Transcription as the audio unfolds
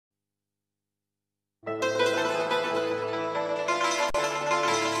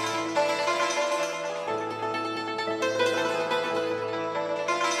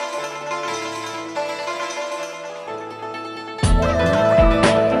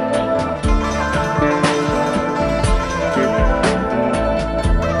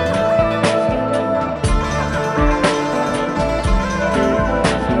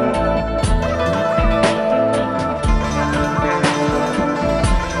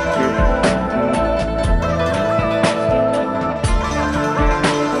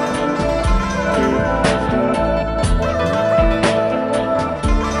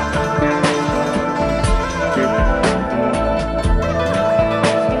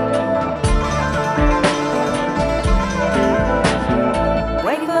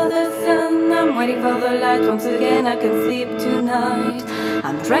once again I can sleep tonight.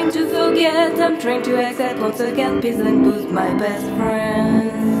 I'm trying to forget, I'm trying to accept once again. Peace and boost, my best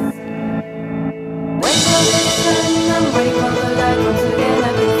friends. Wait for the sun, I'm waiting for the light. Once again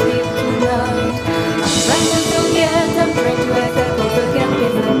I can sleep tonight. I'm trying to forget, I'm trying to accept once again.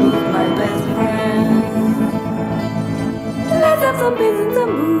 Peace and boost, my best friends. Let's have some pills and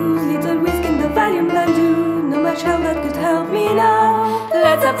some booze, little whiskey and the Valium blend you. No much how that could help me now.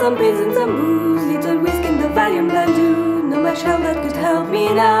 Let's have some pills and some booze, little whiskey and the Valium blend you. No much how that could help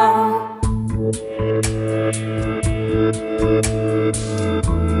me now.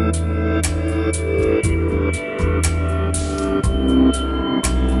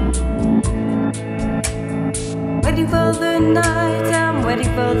 Waiting for the night, I'm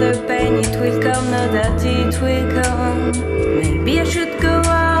waiting for the pain. It will come, no doubt it will come. Maybe I should go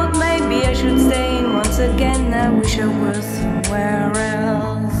out, maybe I should stay in once again. I wish I was somewhere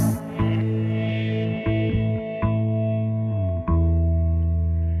else.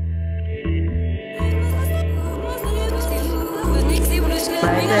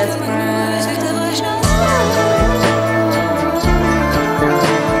 My best friend.